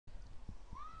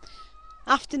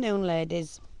Afternoon,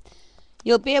 ladies.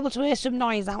 You'll be able to hear some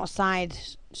noise outside.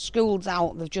 School's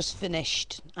out, they've just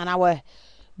finished, and our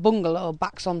bungalow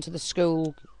backs onto the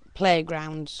school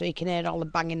playground, so you can hear all the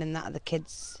banging and that of the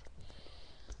kids.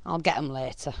 I'll get them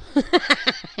later.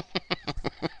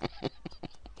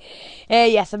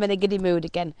 Yes, I'm in a giddy mood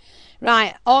again.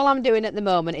 Right, all I'm doing at the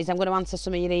moment is I'm going to answer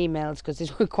some of your emails, because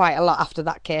there's quite a lot after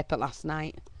that caper last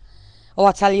night. Oh,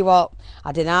 I tell you what,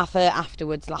 I did half hurt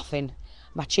afterwards laughing.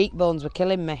 My cheekbones were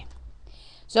killing me.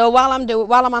 So while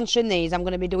I'm answering these, I'm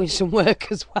going to be doing some work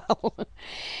as well.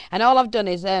 And all I've done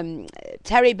is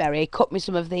Terry Berry cut me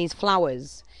some of these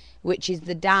flowers, which is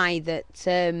the dye that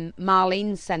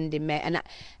Marlene's sending me. And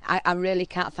I really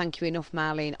can't thank you enough,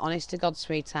 Marlene. Honest to God,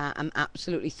 sweetheart, I'm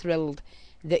absolutely thrilled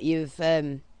that you've...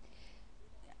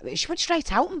 she went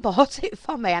straight out and bought it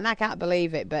for me, and I can't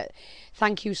believe it. But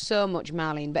thank you so much,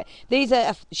 Marlene. But these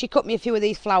are... She cut me a few of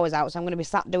these flowers out, so I'm going to be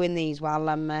sat doing these while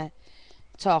I'm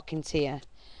talking to you.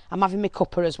 I'm having my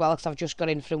cuppa as well, because I've just got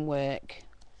in from work.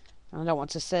 I don't want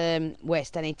to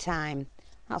waste any time.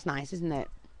 That's nice, isn't it?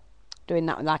 Doing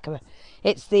that with like a...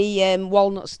 It's the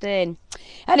walnut stain.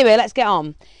 Anyway, let's get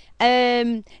on.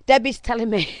 Debbie's telling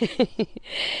me...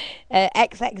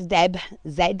 XXDeb,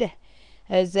 Z,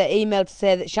 has emailed to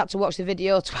say that she had to watch the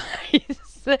video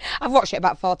twice. I've watched it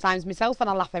about 4 times myself, and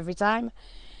I laugh every time.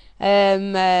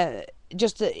 Well,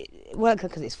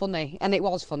 because it's funny. And it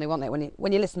was funny, wasn't it?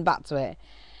 When you listen back to it,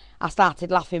 I started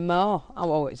laughing more.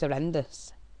 Oh, it's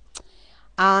horrendous.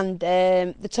 And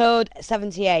the Toad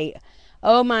 78.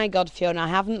 Oh my God, Fiona, I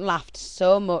haven't laughed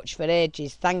so much for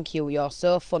ages. Thank you. You're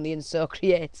so funny and so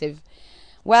creative.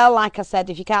 Well, like I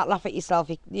said, if you can't laugh at yourself,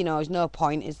 you know, there's no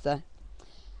point, is there?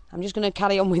 I'm just going to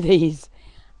carry on with these.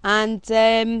 And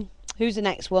who's the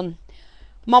next one?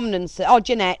 Momnanson. Oh,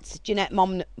 Jeanette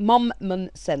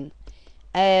Momnanson.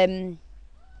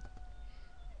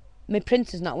 My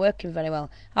printer's not working very well.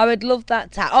 I would love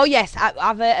that tag. Oh yes,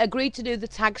 I've agreed to do the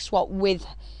tag swap with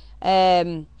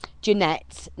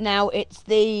Jeanette. Now it's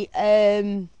the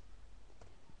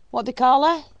what do they call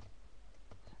her?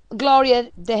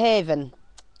 Gloria de Haven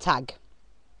tag.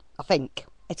 I think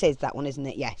it is that one, isn't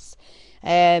it? Yes.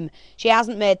 She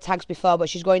hasn't made tags before, but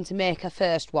she's going to make her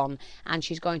first one, and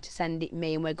she's going to send it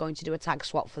me, and we're going to do a tag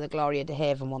swap for the Gloria de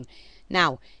Haven one.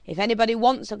 Now, if anybody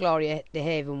wants a Gloria de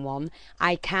Haven one,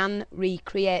 I can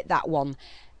recreate that one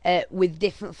with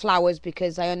different flowers,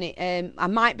 because I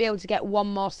might be able to get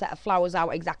one more set of flowers out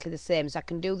exactly the same, so I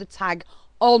can do the tag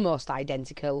almost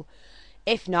identical.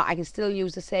 If not, I can still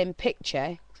use the same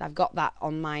picture, because I've got that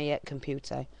on my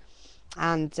computer,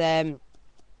 and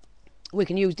we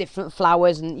can use different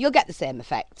flowers, and you'll get the same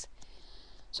effect.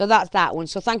 So that's that one.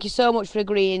 So thank you so much for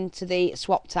agreeing to the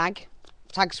swap tag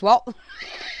swap.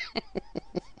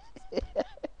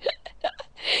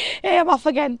 Hey, I'm off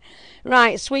again.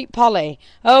 Right, Sweet Polly.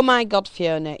 Oh my God,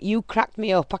 Fiona, you cracked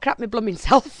me up. I cracked my blooming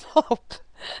self up.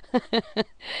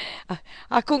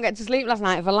 I couldn't get to sleep last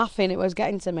night for laughing. It was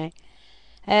getting to me.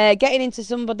 Getting into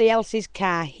somebody else's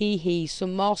car. Hee hee.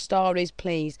 Some more stories,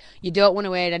 please. You don't want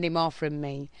to hear any more from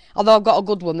me. Although I've got a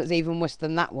good one that's even worse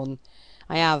than that one.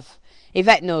 I have.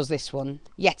 Yvette knows this one.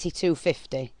 Yeti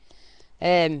 250.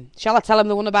 Shall I tell him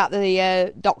the one about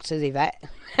the doctors, Yvette?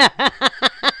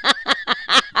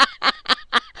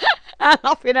 I'm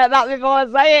laughing at that before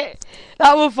I say it.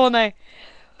 That was funny.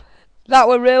 That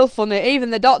were real funny. Even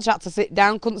the doctor had to sit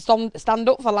down, couldn't stand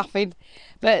up for laughing.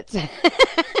 But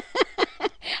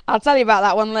I'll tell you about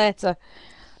that one later.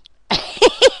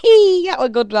 That were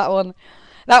good, that one.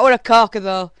 That were a corker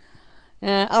though.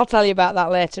 I'll tell you about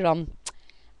that later on.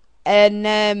 And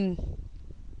no,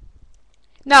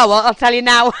 well, I'll tell you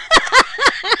now.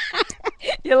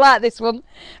 You like this one?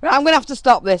 Right, I'm going to have to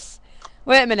stop this.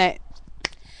 Wait a minute.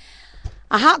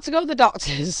 I had to go to the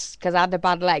doctor's because I had a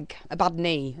bad leg, a bad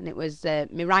knee, and it was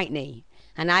my right knee.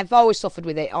 And I've always suffered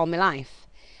with it all my life.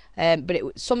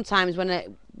 But sometimes when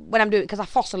I'm doing it, because I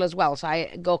fossil as well, so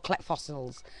I go collect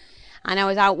fossils. And I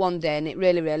was out one day and it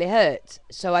really, really hurt.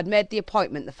 So I'd made the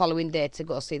appointment the following day to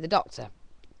go see the doctor.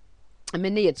 And my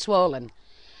knee had swollen.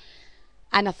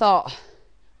 And I thought,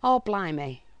 oh,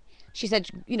 blimey. She said,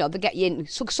 you know, they get you in.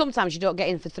 So sometimes you don't get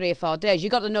in for 3 or 4 days.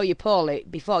 You've got to know you're poorly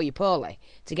before you're poorly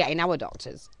to get in our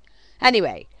doctors.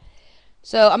 Anyway,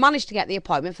 so I managed to get the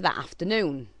appointment for that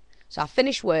afternoon. So I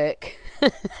finished work,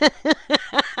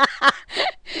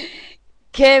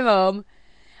 came home,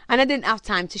 and I didn't have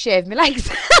time to shave my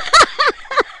legs.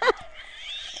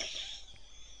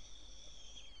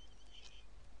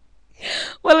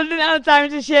 Well, I didn't have time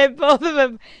to shave both of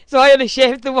them, so I only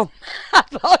shaved the one.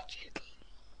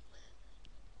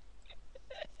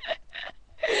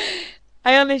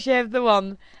 I only shaved the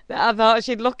one that I thought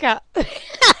she'd look at.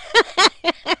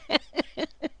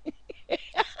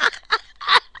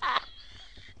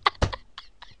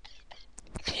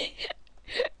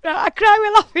 I cry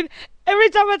with laughing every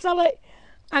time I tell it.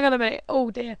 Hang on a minute.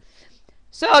 Oh dear.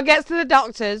 So I gets to the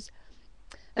doctor's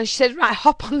and she says, right,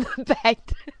 hop on the bed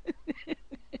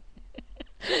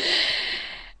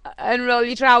and roll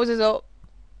your trousers up.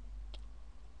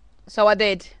 So I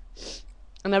did.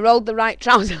 And I rolled the right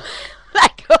trouser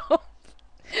leg up.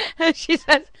 And she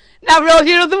says, now roll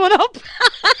your other one up.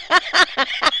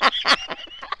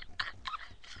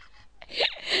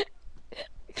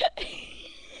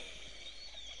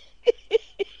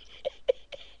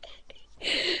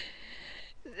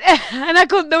 And I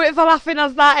couldn't do it for laughing. I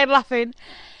started laughing.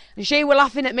 And she were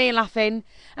laughing at me laughing.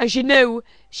 And she knew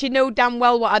damn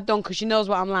well what I'd done because she knows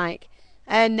what I'm like.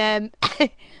 And I'm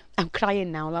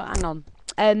crying now. Look, hang on.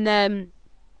 And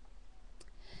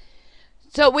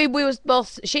so we was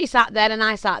both, she sat there and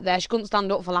I sat there. She couldn't stand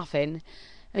up for laughing.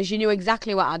 And she knew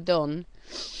exactly what I'd done.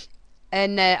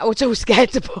 And I was too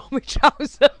scared to pull my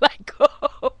trouser leg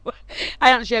up. I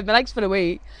hadn't shaved my legs for a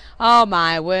week. Oh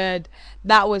my word.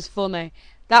 That was funny.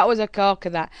 That was a corker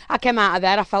that. I came out of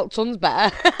there, I felt tons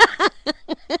better.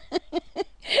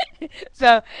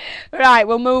 So, right,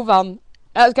 we'll move on.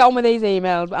 Let's get on with these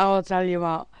emails. But I'll tell you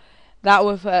what. That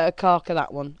was a corker,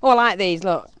 that one. Oh, I like these,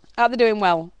 look. How they're doing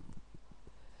well.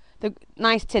 The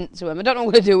nice tint to them. I don't know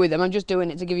what to do with them. I'm just doing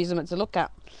it to give you something to look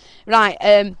at. Right,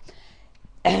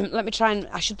 let me try and...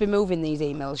 I should be moving these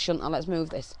emails, shouldn't I? Let's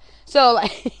move this. So,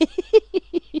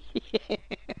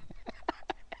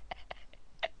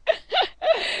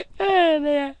 oh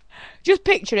dear. Just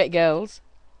picture it, girls.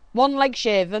 One leg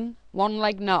shaven, one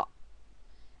leg not.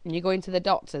 And you go into the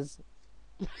doctor's.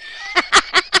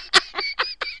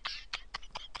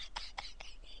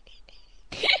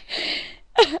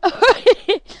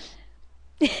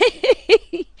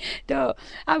 Don't.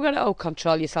 I'm gonna. Oh,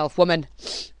 control yourself, woman.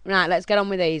 Right, let's get on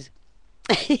with these.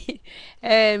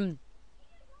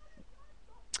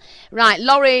 Right,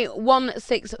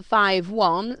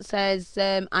 Laurie1651 says,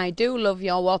 I do love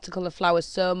your watercolour flowers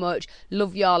so much.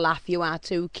 Love your laugh. You are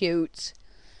too cute.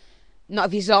 Not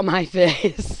if you saw my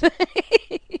face.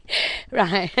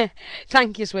 Right.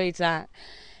 Thank you, sweetheart.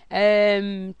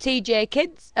 TJ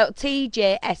Kids. Oh,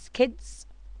 TJS Kids.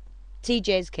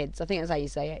 TJ's Kids. I think that's how you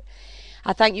say it.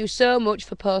 I thank you so much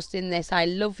for posting this. I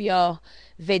love your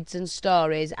vids and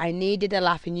stories. I needed a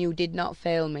laugh and you did not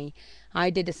fail me. I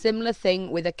did a similar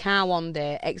thing with a car one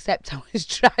day, except I was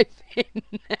driving.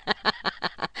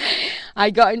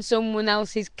 I got in someone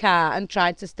else's car and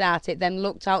tried to start it, then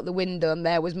looked out the window and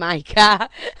there was my car.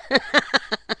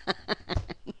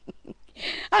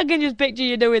 I can just picture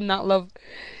you doing that, love.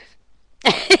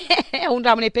 I wonder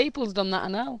how many people's done that, I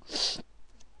know.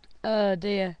 Oh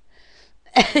dear.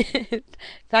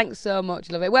 Thanks so much,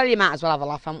 love it. Well, you might as well have a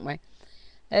laugh, haven't we?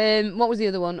 What was the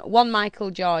other one? One Michael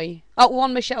Joy. Oh,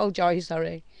 one Michelle Joy,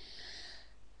 sorry.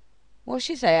 What'd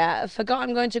she say? I forgot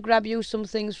I'm going to grab you some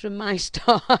things from my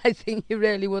store. I think you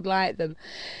really would like them.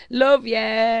 Love,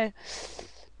 yeah.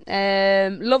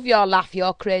 Love your laugh,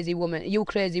 you crazy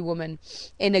woman.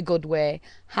 In a good way.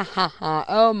 Ha ha ha.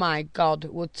 Oh my God.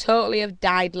 Would totally have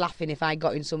died laughing if I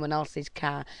got in someone else's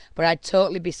car. But I'd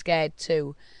totally be scared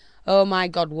too. Oh my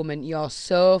God, woman, you're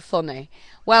so funny.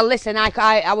 Well, listen,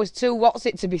 I was too what's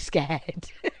it to be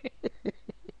scared.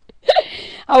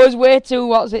 I was way too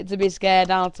what's it to be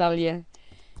scared, I'll tell you.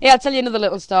 Yeah, I'll tell you another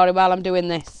little story while I'm doing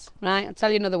this. Right, I'll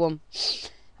tell you another one.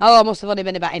 Oh, I must have only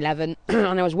been about 11.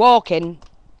 And I was walking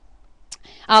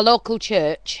our local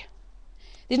church.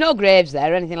 There's no graves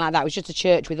there or anything like that. It was just a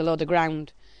church with a load of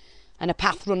ground. And a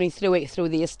path running through it, through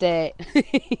the estate.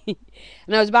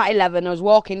 And I was about 11. I was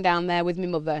walking down there with my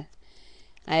mother.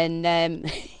 And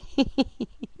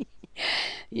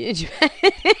do you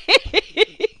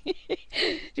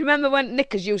remember when our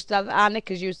knickers used to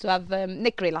have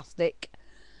knicker elastic?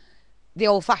 The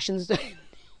old-fashioned stuff.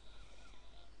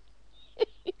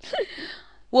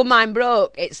 Well, mine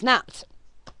broke. It snapped.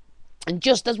 And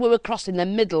just as we were crossing the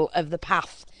middle of the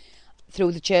path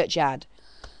through the churchyard,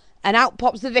 and out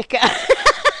pops the vicar.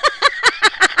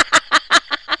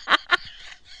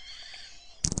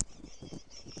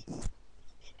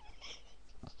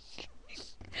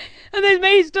 And there's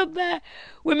me stood there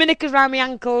with my knickers round my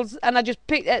ankles, and I just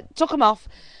took them off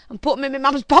and put them in my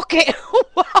mum's pocket.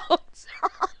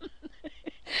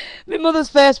 My mother's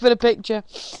face with a picture.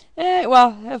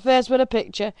 Well, her face with a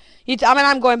picture. I mean,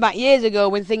 I'm going back years ago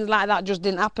when things like that just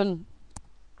didn't happen.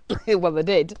 Well, they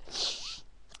did.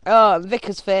 Oh,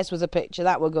 Vicar's face was a picture.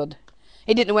 That were good.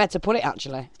 He didn't know where to put it,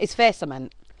 actually. His face, I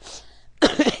meant.